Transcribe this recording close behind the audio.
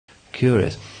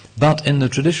curious. But in the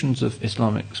traditions of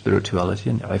Islamic spirituality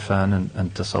and irfan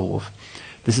and tasawwuf,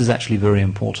 this is actually very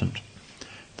important.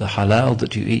 The halal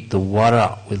that you eat, the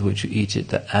wara with which you eat it,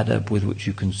 the adab with which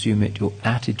you consume it, your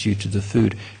attitude to the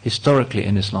food, historically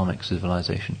in Islamic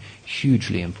civilization,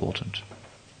 hugely important.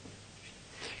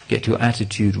 Get your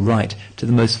attitude right to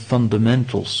the most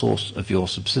fundamental source of your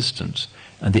subsistence,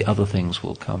 and the other things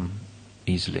will come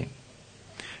easily.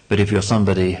 But if you're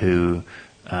somebody who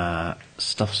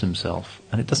stuffs himself,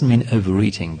 and it doesn't mean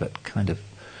overeating, but kind of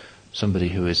somebody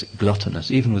who is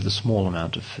gluttonous, even with a small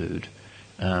amount of food,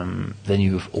 then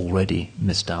you've already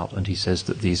missed out. And he says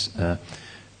that these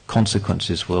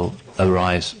consequences will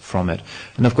arise from it.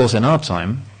 And of course, in our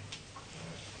time,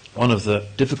 one of the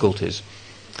difficulties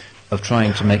of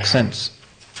trying to make sense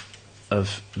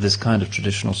of this kind of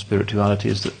traditional spirituality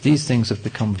is that these things have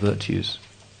become virtues.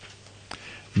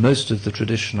 Most of the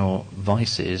traditional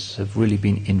vices have really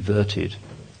been inverted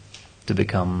to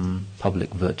become public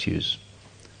virtues,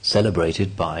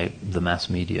 celebrated by the mass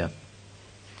media.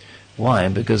 Why?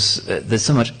 Because there's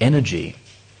so much energy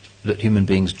that human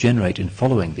beings generate in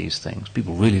following these things.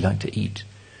 People really like to eat.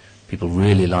 People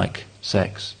really like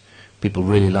sex. People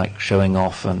really like showing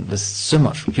off, and there's so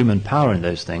much human power in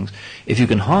those things. If you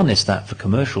can harness that for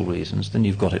commercial reasons, then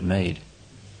you've got it made.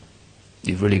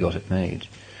 You've really got it made.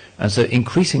 And so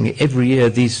increasingly every year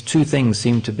these two things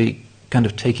seem to be kind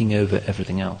of taking over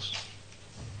everything else.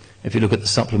 If you look at the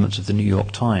supplements of the New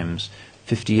York Times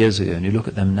 50 years ago and you look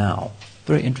at them now,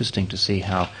 very interesting to see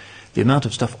how the amount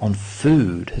of stuff on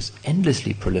food has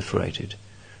endlessly proliferated.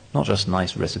 Not just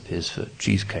nice recipes for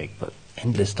cheesecake, but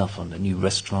endless stuff on the new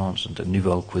restaurants and the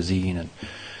nouvelle cuisine,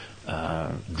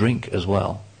 and drink as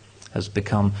well has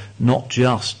become not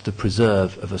just the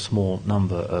preserve of a small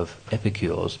number of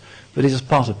epicures, but is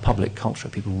part of public culture.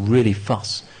 People really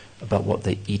fuss about what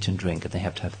they eat and drink, and they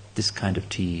have to have this kind of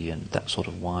tea and that sort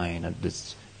of wine, and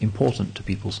it's important to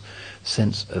people's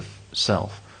sense of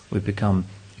self. We've become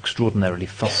extraordinarily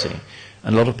fussy,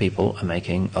 and a lot of people are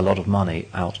making a lot of money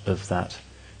out of that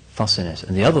fussiness.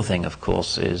 And the other thing, of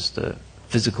course, is the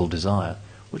physical desire,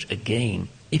 which again,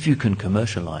 if you can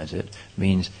commercialize it,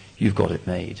 means you've got it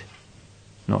made.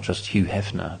 Not just Hugh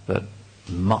Hefner, but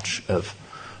much of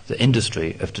the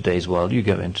industry of today's world. You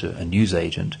go into a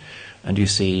newsagent and you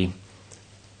see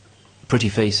pretty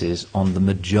faces on the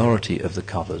majority of the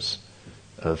covers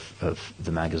of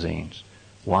the magazines.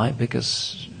 Why?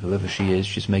 Because whoever she is,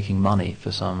 she's making money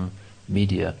for some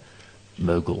media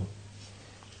mogul.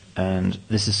 And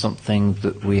this is something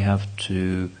that we have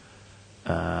to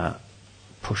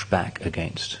push back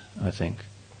against, I think.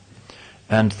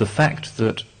 And the fact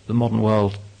that the modern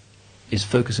world is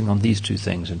focusing on these two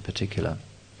things in particular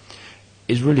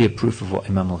is really a proof of what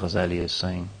Imam al-Ghazali is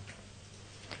saying.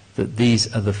 That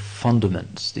these are the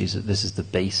fundaments, this is the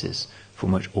basis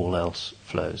from which all else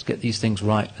flows. Get these things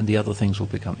right and the other things will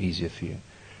become easier for you.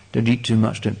 Don't eat too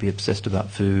much, don't be obsessed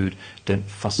about food, don't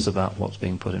fuss about what's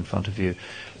being put in front of you.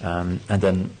 And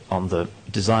then on the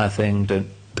desire thing, don't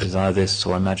desire this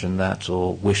or imagine that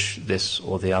or wish this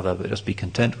or the other, but just be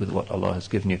content with what Allah has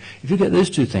given you. If you get those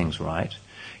two things right,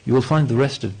 you will find the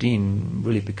rest of deen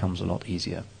really becomes a lot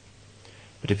easier.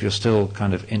 But if you're still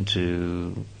kind of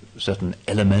into certain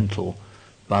elemental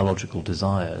biological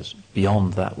desires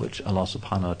beyond that which Allah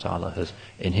subhanahu wa ta'ala has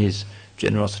in His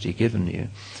generosity given you,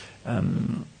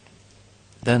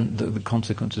 then the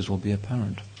consequences will be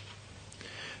apparent.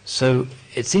 So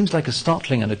it seems like a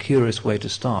startling and a curious way to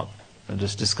start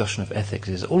this discussion of ethics,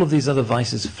 is all of these other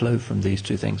vices flow from these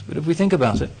two things. But if we think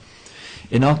about it,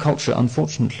 in our culture,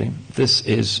 unfortunately, this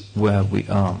is where we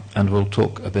are, and we'll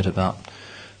talk a bit about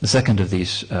the second of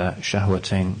these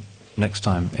shahwatain next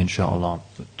time, inshallah.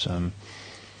 But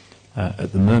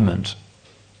at the moment,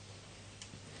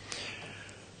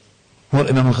 what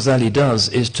Imam al-Ghazali does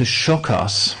is to shock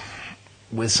us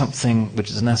with something which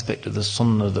is an aspect of the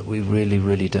sunnah that we really,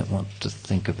 really don't want to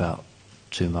think about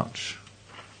too much.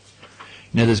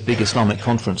 You know, there's big Islamic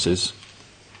conferences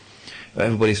where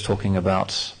everybody's talking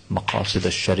about maqasid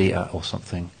al-sharia or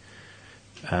something,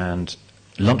 and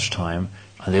lunchtime,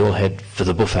 and they all head for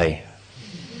the buffet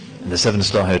in the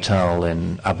 7-star hotel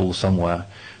in Abu somewhere,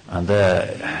 and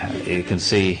there you can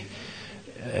see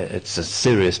it's a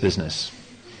serious business.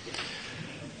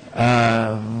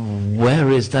 Where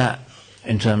is that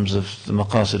in terms of the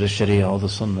maqasid al-sharia or the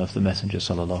sunnah of the Messenger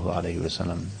sallallahu alayhi wa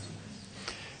sallam?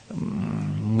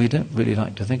 We don't really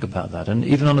like to think about that. And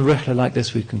even on a rihla like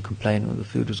this, we can complain that the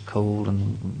food was cold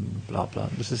and blah blah.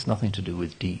 This has nothing to do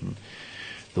with deen.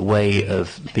 The way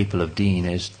of the people of deen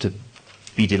is to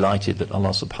be delighted that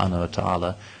Allah subhanahu wa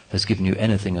ta'ala has given you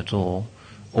anything at all.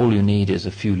 All you need is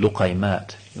a few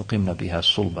luqaymat, yuqimna biha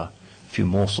sulba, few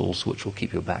morsels which will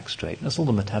keep your back straight. That's all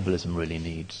the metabolism really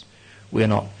needs. We're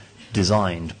not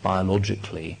designed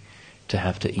biologically to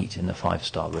have to eat in a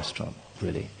 5-star restaurant,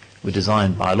 really. We're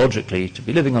designed biologically to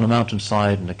be living on a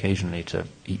mountainside and occasionally to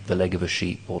eat the leg of a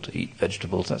sheep or to eat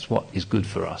vegetables. That's what is good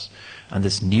for us. And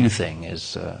this new thing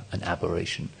is an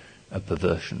aberration, a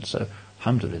perversion. So,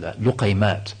 alhamdulillah,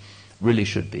 luqaymat really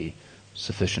should be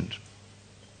sufficient.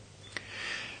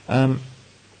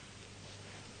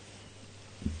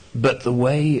 But the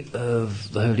way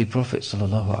of the Holy Prophet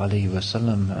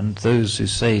ﷺ and those who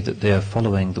say that they are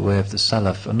following the way of the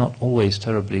Salaf are not always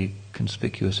terribly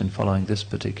conspicuous in following this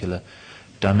particular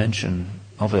dimension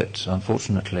of it,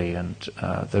 unfortunately, and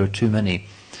there are too many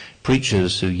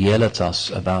preachers who yell at us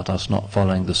about us not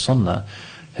following the Sunnah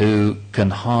who can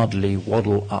hardly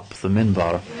waddle up the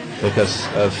minbar because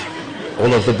of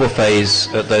all of the buffets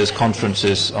at those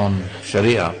conferences on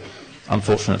Sharia.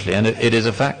 Unfortunately, and it is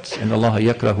a fact. In Allah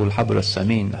yakrahu al-habr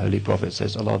as-samin, the Holy Prophet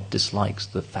says Allah dislikes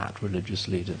the fat religious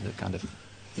leader.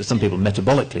 There's some people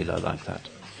metabolically like that,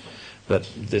 but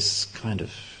this kind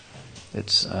of,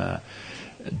 it's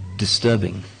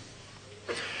disturbing.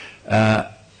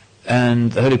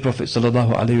 And the Holy Prophet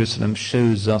sallallahu alaihi wasallam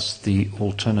shows us the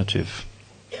alternative.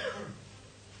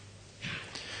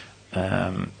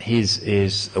 His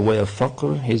is a way of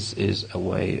faqr, his is a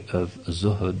way of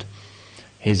zuhud.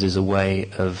 His is a way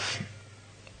of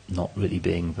not really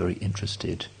being very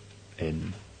interested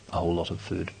in a whole lot of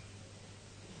food,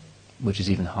 which is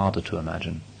even harder to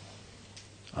imagine.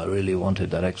 I really wanted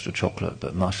that extra chocolate,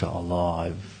 but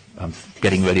mashallah, I'm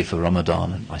getting ready for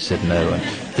Ramadan, and I said no, and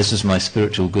this is my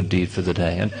spiritual good deed for the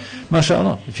day. And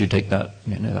mashallah, if you take that,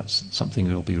 that's something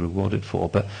you'll be rewarded for.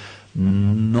 But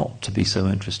not to be so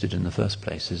interested in the first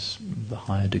place is the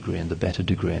higher degree and the better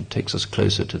degree, and takes us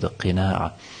closer to the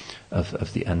qina'ah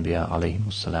of the Anbiya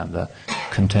alayhimus salam, the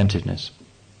contentedness.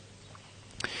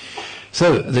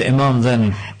 So the Imam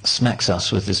then smacks us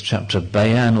with this chapter,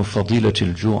 Bayanu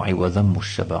fadilatil ju'i wa dhammu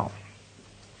shaba',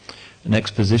 an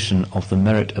exposition of the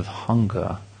merit of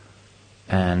hunger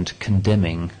and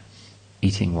condemning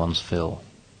eating one's fill.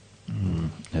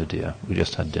 Oh dear, we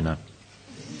just had dinner.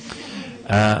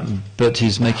 But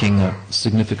he's making a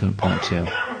significant point here,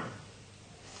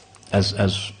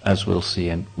 as we'll see,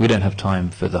 and we don't have time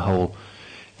for the whole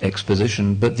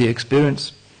exposition, but the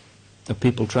experience of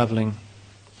people travelling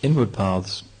inward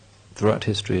paths throughout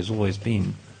history has always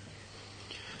been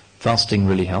fasting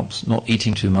really helps, not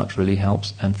eating too much really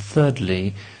helps, and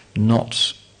thirdly,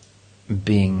 not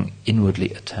being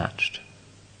inwardly attached,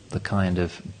 the kind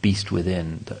of beast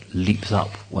within that leaps up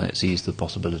when it sees the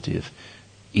possibility of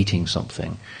eating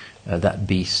something. That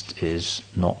beast is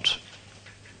not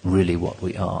really what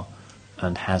we are,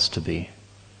 and has to be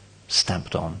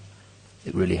stamped on.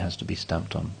 It really has to be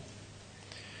stamped on.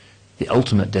 The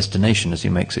ultimate destination, as he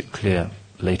makes it clear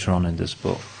later on in this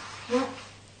book,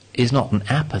 is not an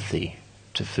apathy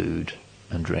to food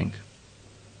and drink.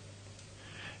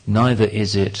 Neither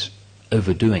is it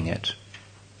overdoing it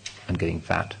and getting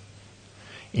fat.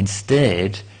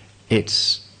 Instead,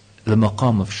 it's the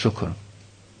maqam of shukr,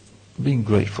 being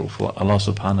grateful for what Allah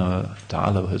subhanahu wa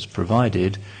ta'ala has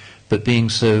provided, but being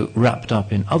so wrapped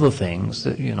up in other things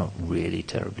that you're not really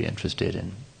terribly interested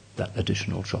in that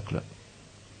additional chocolate.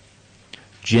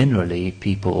 Generally,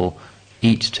 people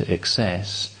eat to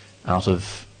excess out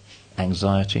of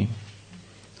anxiety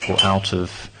or out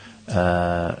of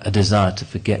a desire to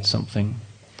forget something,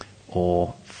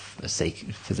 or for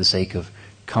the sake of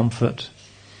comfort,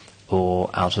 or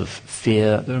out of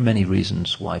fear. There are many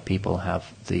reasons why people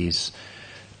have these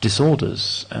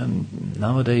disorders, and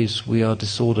nowadays we are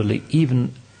disorderly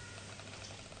even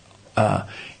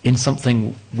in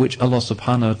something which Allah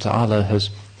subhanahu wa ta'ala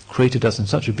has created us in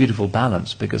such a beautiful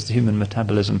balance, because the human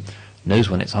metabolism knows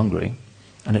when it's hungry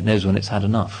and it knows when it's had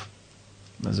enough.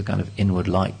 There's a kind of inward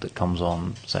light that comes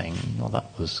on saying, well, that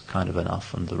was kind of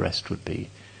enough and the rest would be,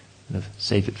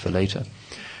 save it for later.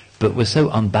 But we're so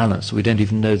unbalanced we don't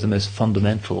even know the most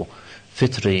fundamental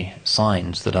fitri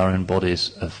signs that our own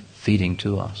bodies are feeding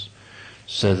to us,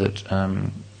 so that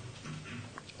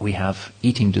we have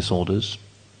eating disorders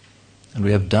and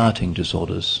we have dieting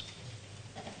disorders.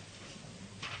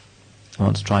 I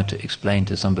once tried to explain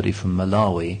to somebody from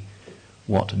Malawi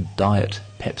what Diet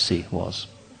Pepsi was.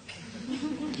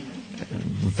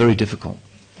 Very difficult.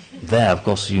 There, of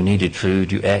course, you needed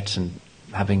food, you ate, and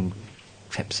having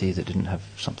Pepsi that didn't have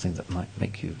something that might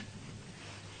make you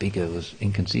bigger was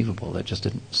inconceivable. They just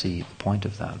didn't see the point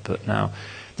of that. But now,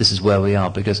 this is where we are,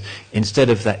 because instead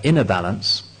of that inner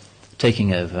balance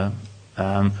taking over,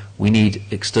 we need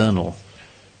external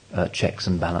checks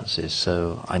and balances.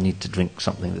 So I need to drink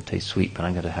something that tastes sweet, but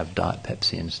I'm going to have Diet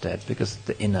Pepsi instead, because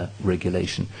the inner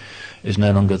regulation is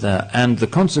no longer there. And the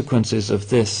consequences of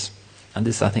this, and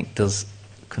this I think does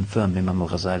confirm Imam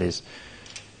al-Ghazali's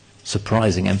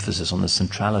surprising emphasis on the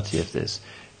centrality of this,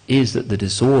 is that the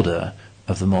disorder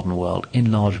of the modern world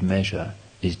in large measure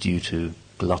is due to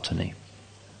gluttony.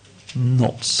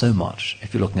 Not so much,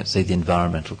 if you're looking at, say, the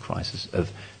environmental crisis,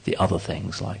 of the other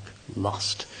things like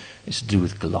lust. It's to do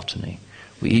with gluttony.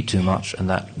 We eat too much, and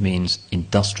that means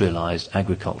industrialized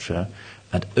agriculture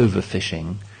and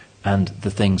overfishing and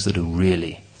the things that are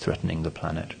really threatening the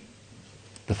planet.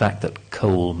 The fact that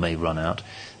coal may run out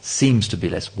seems to be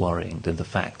less worrying than the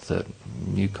fact that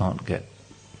you can't get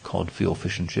cod for your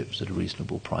fish and chips at a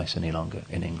reasonable price any longer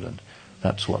in England.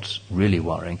 That's what's really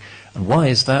worrying. And why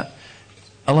is that?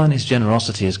 Allah in His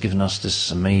generosity has given us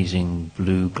this amazing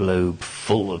blue globe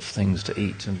full of things to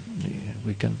eat, and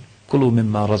we can كُلُوا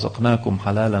مِمَّا رَزَقْنَاكُمْ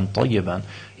حَلَالًا طَيِّبًا.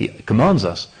 He commands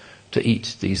us to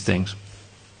eat these things,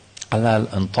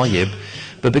 halal and tayyib,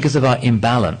 but because of our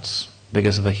imbalance,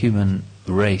 because of a human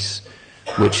race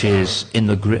which is in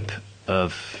the grip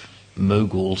of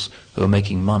moguls who are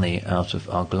making money out of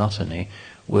our gluttony,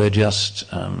 we're just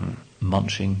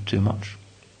munching too much,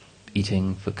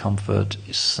 eating for comfort,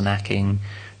 snacking,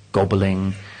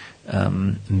 gobbling,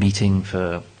 meeting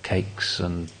for cakes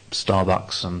and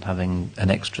Starbucks and having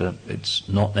an extra. It's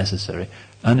not necessary,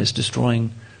 and it's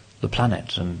destroying the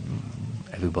planet, and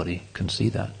everybody can see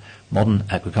that. Modern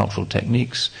agricultural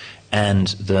techniques and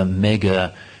the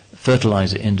mega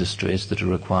fertilizer industries that are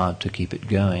required to keep it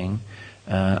going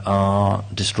are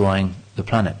destroying the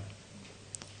planet,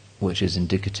 which is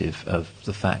indicative of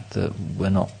the fact that we're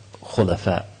not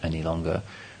khulafa any longer.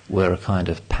 We're a kind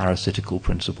of parasitical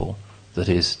principle that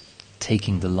is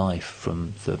taking the life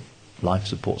from the life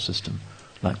support system,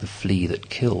 like the flea that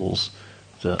kills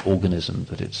the organism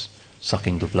that it's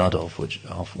sucking the blood of,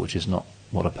 which is not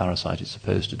what a parasite is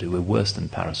supposed to do. We're worse than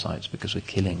parasites because we're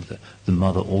killing the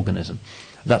mother organism.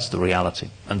 That's the reality.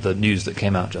 And the news that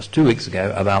came out just 2 weeks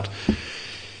ago about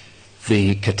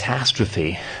the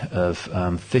catastrophe of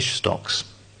fish stocks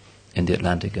in the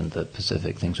Atlantic and the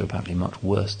Pacific, things are apparently much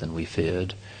worse than we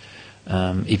feared.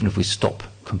 Even if we stop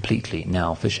completely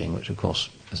now fishing, which of course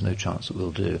there's no chance that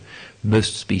we'll do,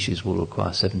 most species will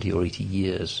require 70 or 80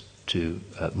 years to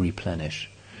replenish.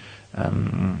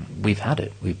 We've had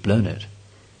it, we've blown it.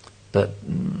 But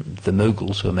the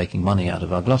moguls who are making money out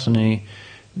of our gluttony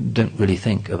don't really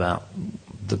think about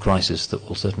the crisis that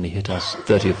will certainly hit us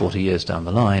 30 or 40 years down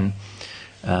the line.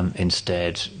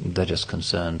 Instead, they're just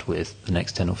concerned with the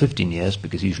next 10 or 15 years,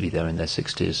 because usually they're in their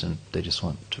 60s and they just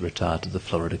want to retire to the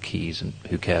Florida Keys, and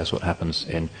who cares what happens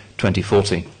in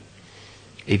 2040.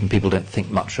 Even people don't think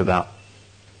much about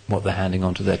what they're handing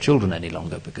on to their children any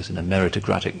longer, because in a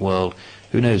meritocratic world,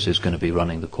 who knows who's going to be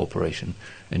running the corporation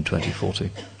in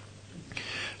 2040.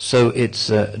 So it's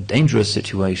a dangerous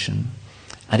situation,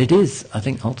 and it is, I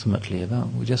think, ultimately about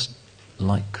we just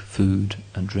like food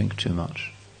and drink too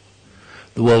much.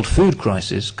 The world food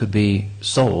crisis could be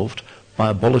solved by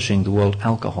abolishing the world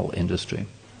alcohol industry.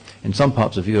 In some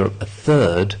parts of Europe, a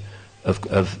third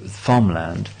of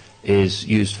farmland is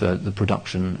used for the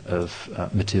production of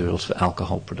materials for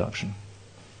alcohol production.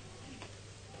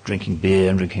 Drinking beer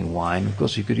and drinking wine, of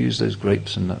course you could use those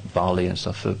grapes and that barley and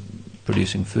stuff for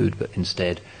producing food, but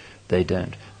instead they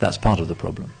don't. That's part of the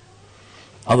problem.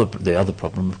 The other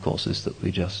problem, of course, is that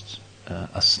we just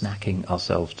are snacking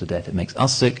ourselves to death. It makes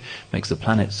us sick, makes the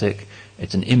planet sick.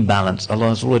 It's an imbalance. Allah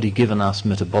has already given us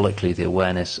metabolically the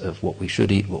awareness of what we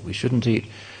should eat, what we shouldn't eat,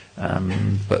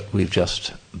 but we've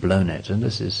just blown it, and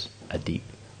this is a deep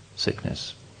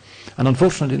sickness. And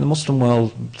unfortunately, in the Muslim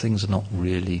world, things are not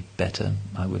really better,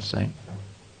 I would say.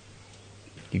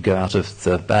 You go out of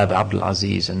the Bab Abdul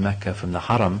Aziz in Mecca from the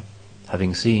Haram,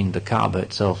 having seen the Kaaba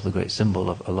itself, the great symbol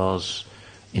of Allah's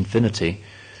infinity.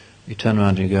 You turn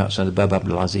around and you go outside the Bab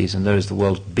Abdul Aziz, and there is the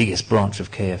world's biggest branch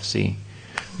of KFC.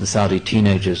 The Saudi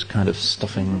teenagers kind of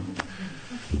stuffing.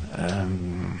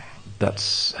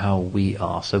 That's how we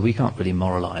are. So we can't really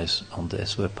moralize on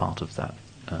this. We're part of that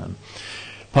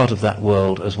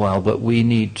world as well. But we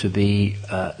need to be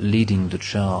leading the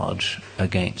charge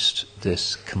against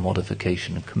this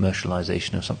commodification and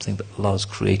commercialization of something that Allah has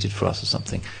created for us as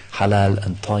something halal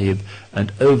and tayyib,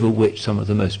 and over which some of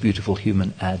the most beautiful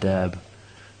human adab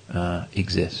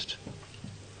exist.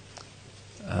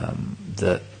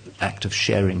 The act of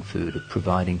sharing food, of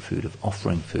providing food, of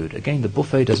offering food. Again, the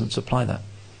buffet doesn't supply that.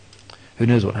 Who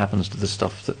knows what happens to the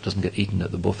stuff that doesn't get eaten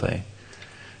at the buffet?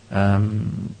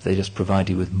 They just provide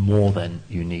you with more than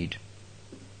you need.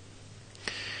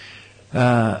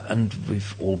 And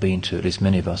we've all been to, at least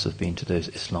many of us have been to those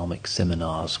Islamic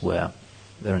seminars where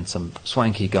they're in some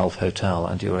swanky Gulf hotel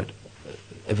and you're at,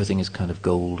 everything is kind of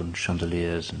gold and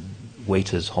chandeliers and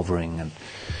waiters hovering, and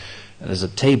there's a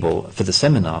table for the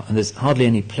seminar and there's hardly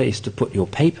any place to put your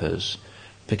papers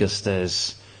because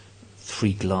there's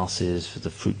 3 glasses for the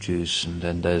fruit juice, and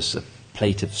then there's a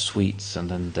plate of sweets, and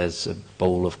then there's a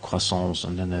bowl of croissants,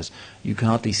 and then you can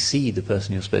hardly see the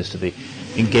person you're supposed to be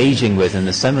engaging with in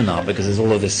the seminar because there's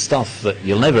all of this stuff that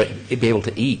you'll never be able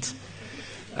to eat.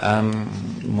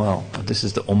 Well, this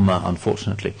is the ummah,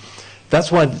 unfortunately.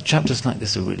 That's why chapters like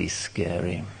this are really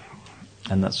scary.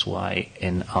 And that's why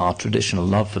in our traditional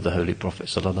love for the Holy Prophet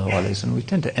ﷺ, we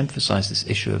tend to emphasize this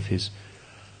issue of his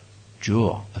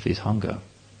ju', of his hunger.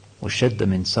 وشد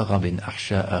من صغب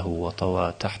أحشاءه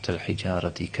وطوى تحت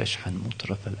الحجارة كشحا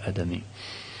مترف الأدم.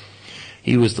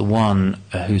 He was the one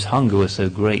whose hunger was so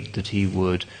great that he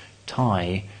would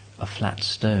tie a flat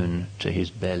stone to his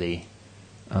belly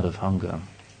out of hunger.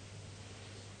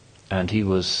 And he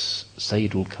was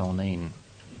Sayyidul Kawnayn,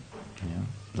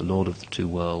 the Lord of the 2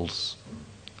 worlds.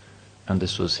 And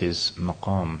this was his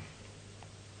maqam.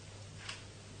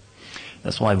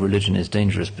 That's why religion is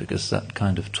dangerous, because that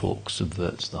kind of talk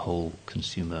subverts the whole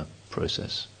consumer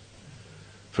process.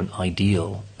 For an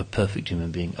ideal, a perfect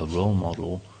human being, a role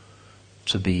model,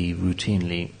 to be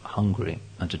routinely hungry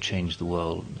and to change the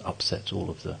world upsets all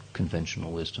of the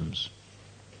conventional wisdoms.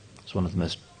 It's one of the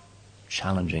most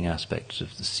challenging aspects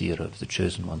of the seerah of the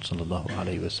chosen one, sallallahu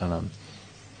alayhi wa sallam.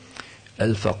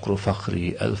 الفقر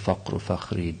فخري الفقر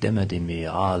فخري دمدمي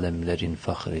عالم لجن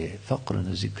فخري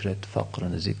فقرنا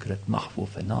ذكرت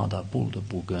محفوف نادا بولد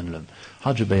بوغنلم.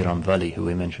 Hajj Bayram Vali, who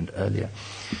we mentioned earlier,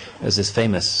 there's this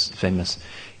famous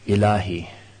ilahi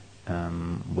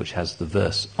which has the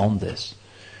verse on this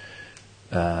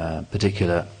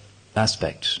particular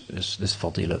aspect, this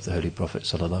fadila of the Holy Prophet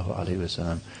sallallahu alaihi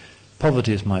wasallam.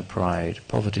 Poverty is my pride,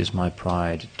 poverty is my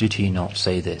pride. Did he not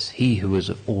say this? He who is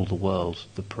of all the world,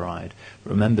 the pride.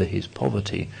 Remember his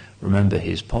poverty,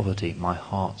 my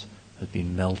heart has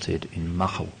been melted in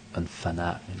mahl and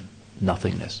fana, in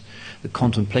nothingness. The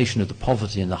contemplation of the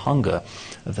poverty and the hunger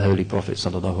of the Holy Prophet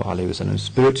sallallahu alaihi wasallam is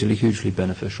spiritually hugely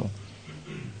beneficial.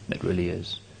 It really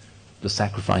is. The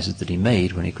sacrifices that he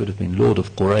made when he could have been Lord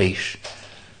of Quraysh,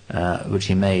 which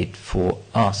he made for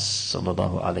us,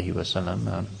 sallallahu alaihi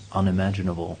wasallam,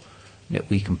 unimaginable. Yet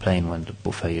we complain when the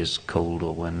buffet is cold,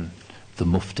 or when the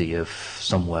mufti of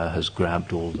somewhere has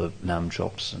grabbed all the lamb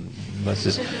chops. And this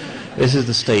is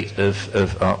the state of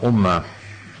our ummah.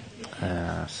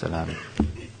 Salam.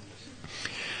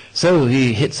 So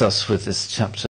he hits us with this chapter.